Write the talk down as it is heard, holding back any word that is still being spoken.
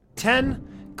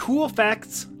10 cool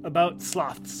facts about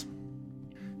sloths.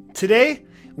 Today,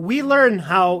 we learn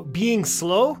how being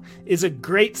slow is a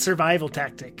great survival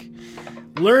tactic.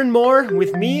 Learn more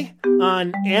with me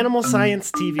on Animal Science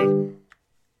TV.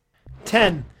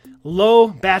 10. Low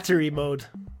battery mode.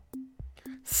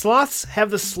 Sloths have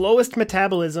the slowest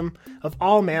metabolism of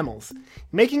all mammals,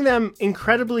 making them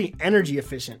incredibly energy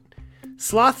efficient.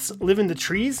 Sloths live in the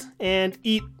trees and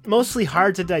eat mostly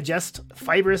hard to digest,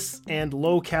 fibrous, and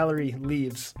low-calorie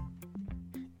leaves.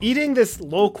 Eating this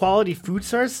low-quality food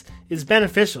source is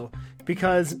beneficial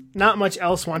because not much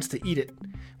else wants to eat it,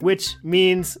 which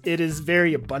means it is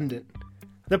very abundant.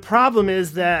 The problem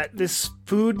is that this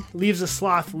food leaves a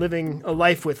sloth living a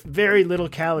life with very little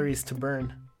calories to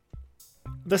burn.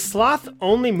 The sloth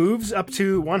only moves up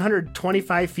to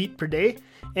 125 feet per day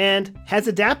and has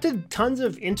adapted tons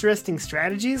of interesting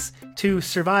strategies to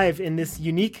survive in this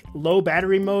unique low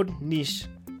battery mode niche.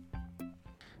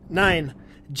 9.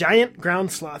 Giant ground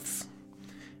sloths.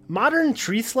 Modern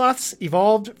tree sloths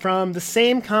evolved from the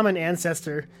same common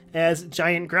ancestor as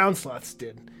giant ground sloths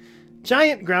did.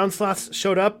 Giant ground sloths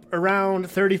showed up around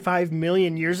 35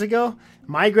 million years ago,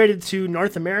 migrated to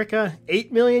North America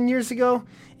 8 million years ago,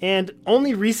 and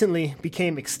only recently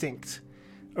became extinct.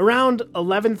 Around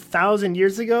 11,000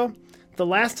 years ago, the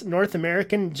last North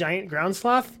American giant ground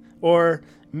sloth, or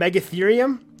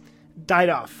Megatherium, died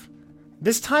off.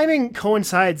 This timing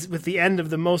coincides with the end of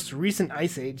the most recent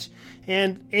ice age,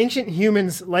 and ancient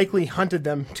humans likely hunted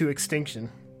them to extinction.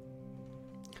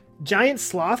 Giant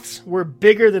sloths were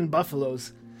bigger than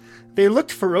buffaloes. They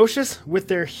looked ferocious with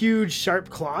their huge, sharp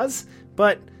claws,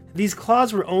 but these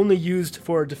claws were only used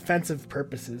for defensive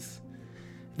purposes.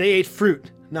 They ate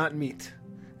fruit, not meat.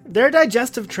 Their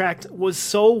digestive tract was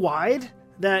so wide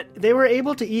that they were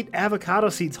able to eat avocado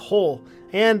seeds whole,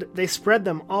 and they spread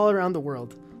them all around the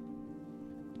world.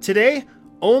 Today,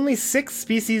 only 6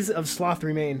 species of sloth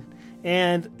remain,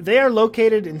 and they are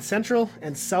located in Central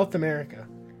and South America.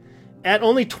 At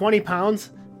only 20 pounds,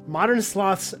 modern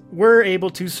sloths were able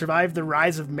to survive the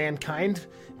rise of mankind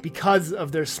because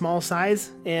of their small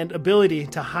size and ability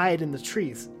to hide in the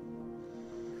trees.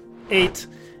 8.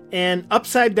 An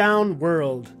upside-down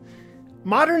world.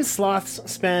 Modern sloths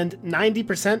spend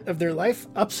 90% of their life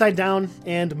upside down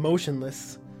and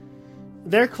motionless.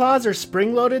 Their claws are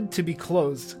spring-loaded to be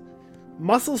closed.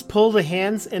 Muscles pull the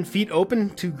hands and feet open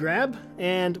to grab,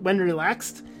 and when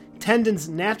relaxed, tendons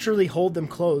naturally hold them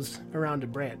closed around a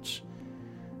branch.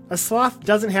 A sloth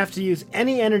doesn't have to use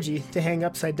any energy to hang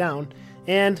upside down,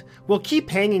 and will keep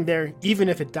hanging there even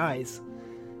if it dies.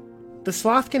 The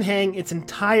sloth can hang its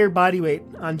entire body weight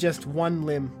on just one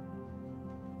limb.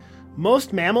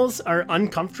 Most mammals are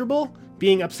uncomfortable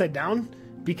being upside down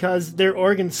because their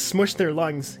organs smush their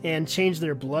lungs and change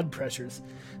their blood pressures.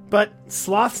 But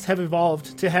sloths have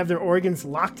evolved to have their organs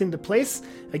locked into place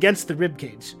against the rib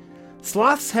cage.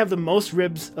 Sloths have the most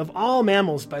ribs of all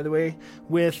mammals, by the way,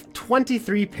 with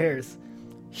 23 pairs.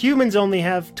 Humans only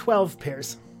have 12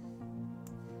 pairs.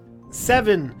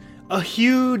 7. A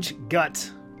huge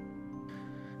gut.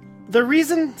 The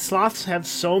reason sloths have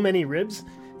so many ribs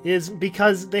is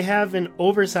because they have an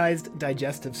oversized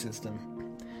digestive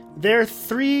system. Their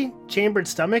 3-chambered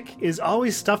stomach is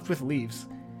always stuffed with leaves.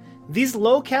 These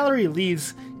low-calorie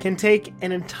leaves can take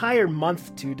an entire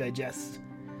month to digest.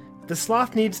 The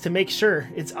sloth needs to make sure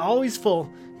it's always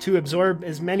full to absorb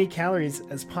as many calories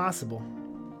as possible.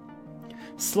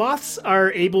 Sloths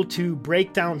are able to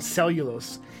break down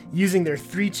cellulose using their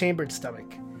 3-chambered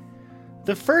stomach.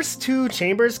 The first 2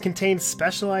 chambers contain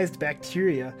specialized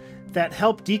bacteria that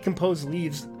help decompose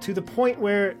leaves to the point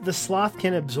where the sloth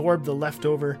can absorb the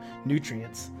leftover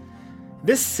nutrients.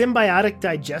 This symbiotic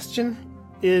digestion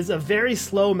is a very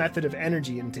slow method of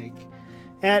energy intake.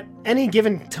 At any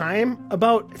given time,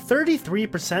 about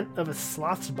 33% of a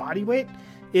sloth's body weight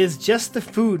is just the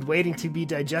food waiting to be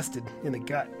digested in the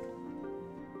gut.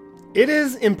 It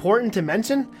is important to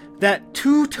mention that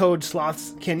 2-toed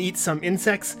sloths can eat some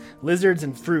insects, lizards,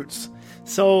 and fruits,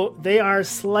 so they are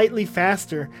slightly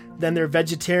faster than their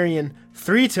vegetarian,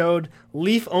 3-toed,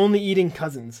 leaf-only eating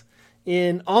cousins,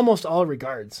 in almost all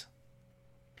regards.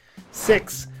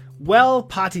 6. Well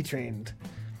potty trained.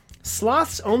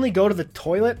 Sloths only go to the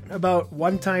toilet about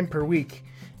 1 time per week,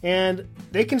 and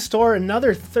they can store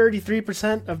another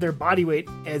 33% of their body weight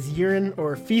as urine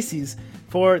or feces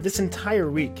for this entire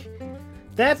week.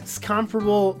 That's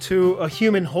comparable to a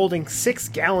human holding 6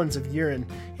 gallons of urine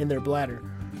in their bladder.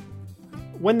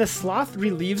 When the sloth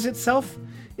relieves itself,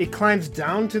 it climbs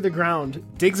down to the ground,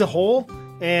 digs a hole,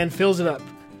 and fills it up.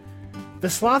 The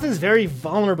sloth is very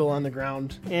vulnerable on the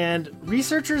ground, and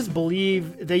researchers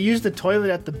believe they use the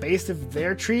toilet at the base of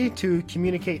their tree to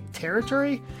communicate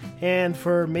territory and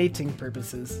for mating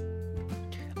purposes.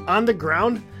 On the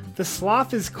ground, the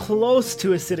sloth is close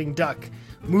to a sitting duck,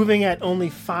 moving at only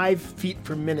 5 feet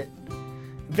per minute.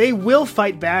 They will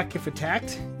fight back if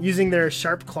attacked, using their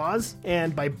sharp claws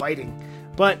and by biting,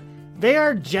 but they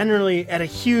are generally at a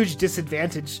huge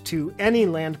disadvantage to any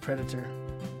land predator.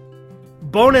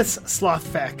 Bonus sloth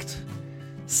fact: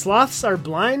 sloths are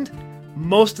blind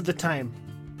most of the time.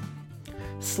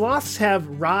 Sloths have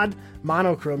rod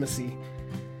monochromacy.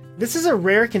 This is a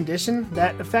rare condition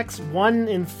that affects 1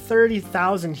 in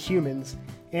 30,000 humans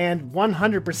and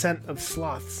 100% of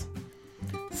sloths.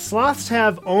 Sloths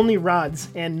have only rods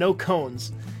and no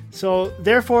cones, so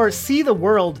therefore see the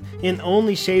world in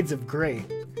only shades of gray.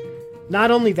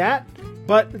 Not only that,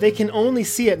 but they can only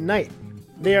see at night.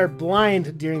 They are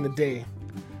blind during the day.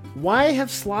 Why have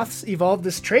sloths evolved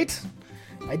this trait?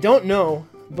 I don't know,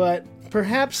 but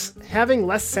perhaps having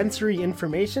less sensory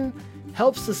information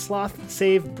helps the sloth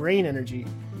save brain energy.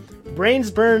 Brains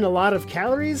burn a lot of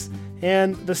calories,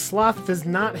 and the sloth does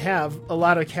not have a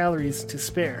lot of calories to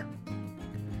spare.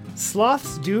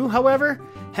 Sloths do, however,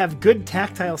 have good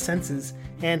tactile senses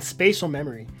and spatial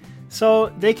memory, so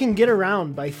they can get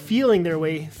around by feeling their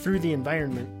way through the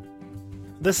environment.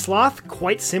 The sloth,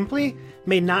 quite simply,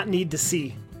 may not need to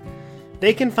see.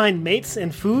 They can find mates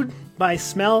and food by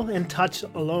smell and touch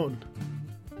alone.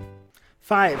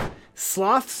 5.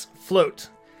 Sloths float.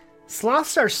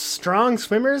 Sloths are strong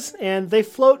swimmers, and they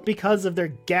float because of their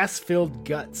gas-filled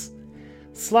guts.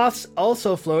 Sloths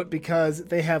also float because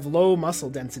they have low muscle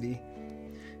density.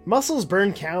 Muscles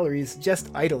burn calories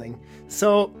just idling,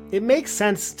 so it makes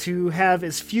sense to have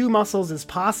as few muscles as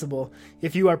possible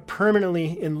if you are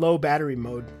permanently in low battery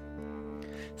mode.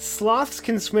 Sloths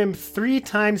can swim 3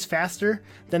 times faster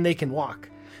than they can walk,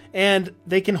 and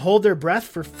they can hold their breath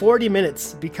for 40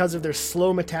 minutes because of their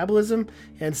slow metabolism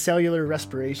and cellular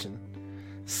respiration.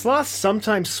 Sloths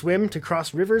sometimes swim to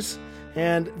cross rivers,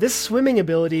 and this swimming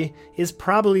ability is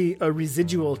probably a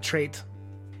residual trait.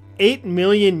 8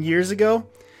 million years ago,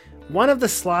 one of the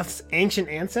sloth's ancient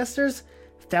ancestors,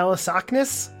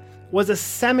 Thalassocnus, was a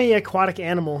semi-aquatic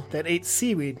animal that ate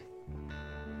seaweed.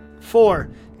 4.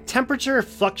 Temperature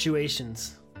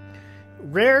fluctuations.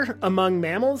 Rare among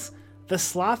mammals, the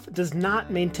sloth does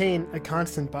not maintain a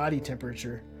constant body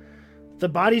temperature. The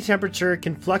body temperature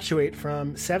can fluctuate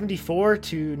from 74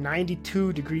 to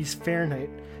 92 degrees Fahrenheit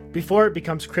before it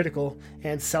becomes critical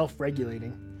and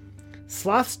self-regulating.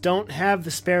 Sloths don't have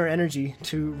the spare energy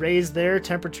to raise their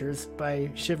temperatures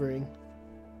by shivering.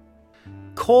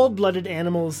 Cold-blooded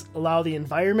animals allow the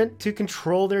environment to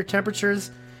control their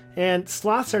temperatures, and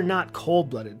sloths are not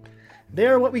cold-blooded. They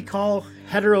are what we call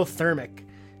heterothermic,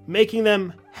 making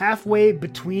them halfway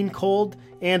between cold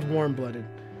and warm-blooded.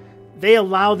 They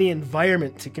allow the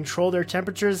environment to control their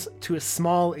temperatures to a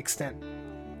small extent.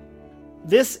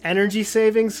 This energy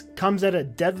savings comes at a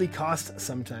deadly cost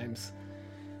sometimes.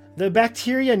 The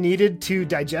bacteria needed to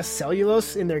digest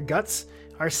cellulose in their guts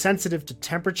are sensitive to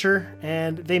temperature,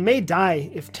 and they may die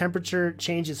if temperature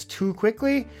changes too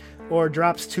quickly or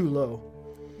drops too low.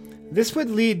 This would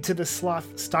lead to the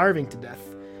sloth starving to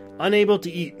death, unable to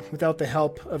eat without the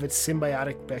help of its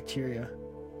symbiotic bacteria.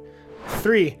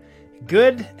 3.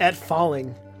 Good at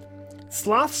falling.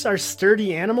 Sloths are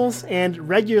sturdy animals and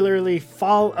regularly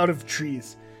fall out of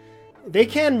trees. They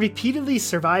can repeatedly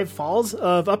survive falls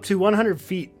of up to 100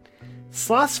 feet.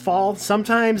 Sloths fall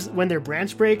sometimes when their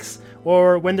branch breaks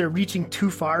or when they're reaching too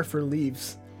far for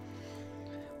leaves.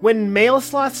 When male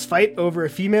sloths fight over a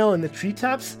female in the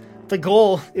treetops, the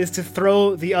goal is to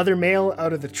throw the other male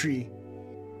out of the tree.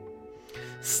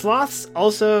 Sloths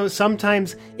also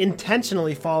sometimes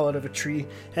intentionally fall out of a tree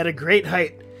at a great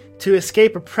height to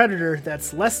escape a predator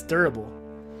that's less durable.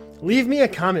 Leave me a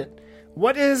comment.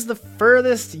 What is the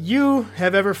furthest you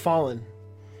have ever fallen?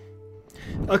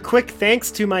 A quick thanks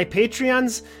to my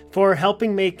Patreons for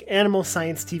helping make Animal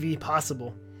Science TV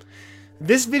possible.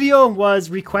 This video was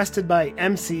requested by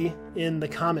MC in the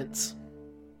comments.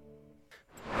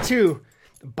 2.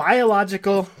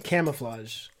 Biological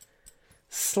camouflage.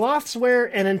 Sloths wear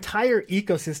an entire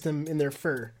ecosystem in their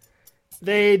fur.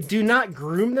 They do not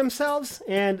groom themselves,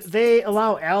 and they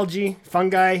allow algae,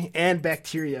 fungi, and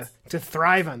bacteria to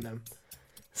thrive on them.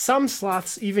 Some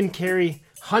sloths even carry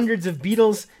hundreds of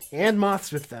beetles and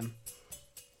moths with them.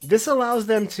 This allows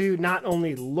them to not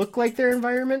only look like their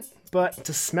environment, but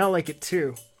to smell like it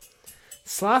too.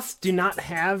 Sloths do not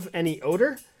have any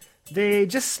odor. They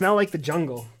just smell like the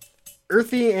jungle,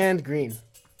 earthy and green.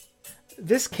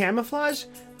 This camouflage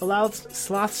allows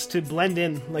sloths to blend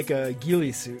in like a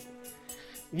ghillie suit.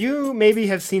 You maybe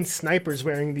have seen snipers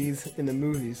wearing these in the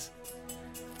movies.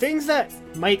 Things that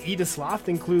might eat a sloth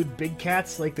include big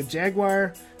cats like the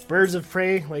jaguar, birds of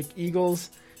prey like eagles,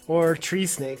 or tree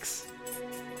snakes.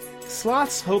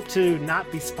 Sloths hope to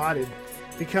not be spotted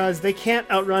because they can't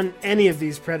outrun any of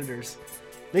these predators.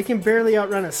 They can barely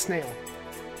outrun a snail.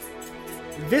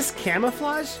 This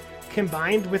camouflage,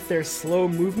 combined with their slow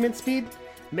movement speed,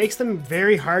 makes them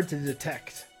very hard to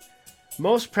detect.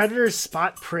 Most predators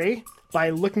spot prey by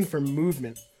looking for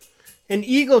movement. An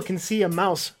eagle can see a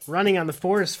mouse running on the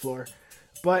forest floor,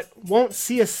 but won't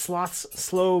see a sloth's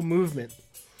slow movement.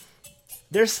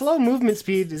 Their slow movement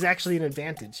speed is actually an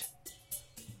advantage.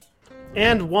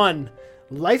 And 1.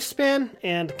 Lifespan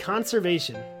and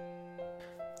conservation.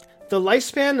 The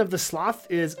lifespan of the sloth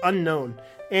is unknown,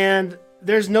 and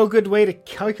there's no good way to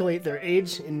calculate their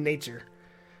age in nature.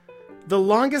 The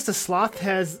longest a sloth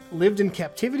has lived in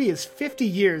captivity is 50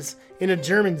 years in a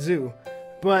German zoo,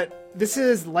 but this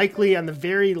is likely on the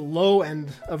very low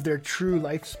end of their true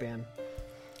lifespan.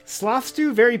 Sloths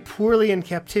do very poorly in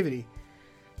captivity.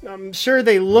 I'm sure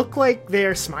they look like they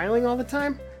are smiling all the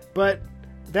time, but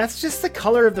that's just the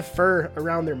color of the fur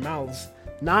around their mouths,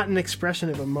 not an expression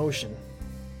of emotion.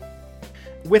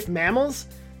 With mammals,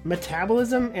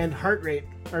 metabolism and heart rate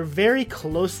are very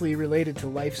closely related to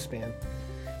lifespan.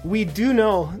 We do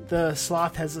know the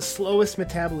sloth has the slowest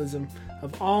metabolism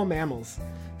of all mammals,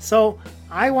 so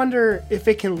I wonder if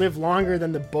it can live longer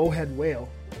than the bowhead whale.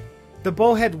 The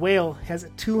bowhead whale has a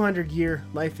 200-year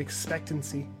life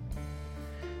expectancy.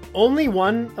 Only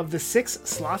one of the 6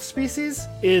 sloth species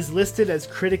is listed as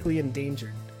critically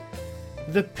endangered.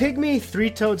 The pygmy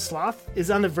three-toed sloth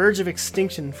is on the verge of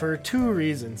extinction for 2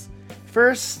 reasons.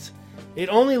 First, it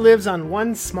only lives on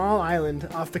one small island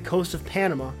off the coast of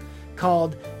Panama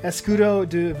called Escudo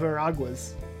de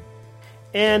Veraguas.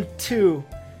 And 2,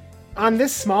 on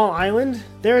this small island,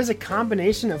 there is a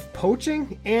combination of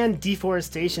poaching and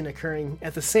deforestation occurring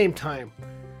at the same time.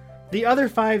 The other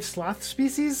 5 sloth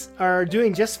species are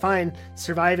doing just fine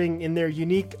surviving in their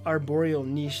unique arboreal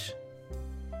niche.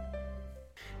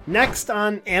 Next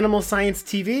on Animal Science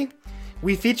TV,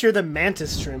 we feature the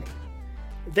mantis shrimp.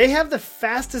 They have the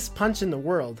fastest punch in the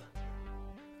world.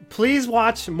 Please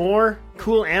watch more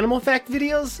cool animal fact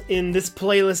videos in this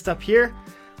playlist up here.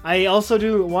 I also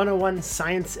do 101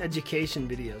 science education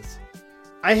videos.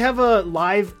 I have a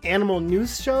live animal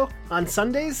news show on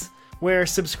Sundays where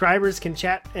subscribers can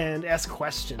chat and ask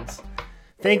questions.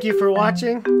 Thank you for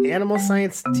watching Animal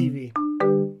Science TV.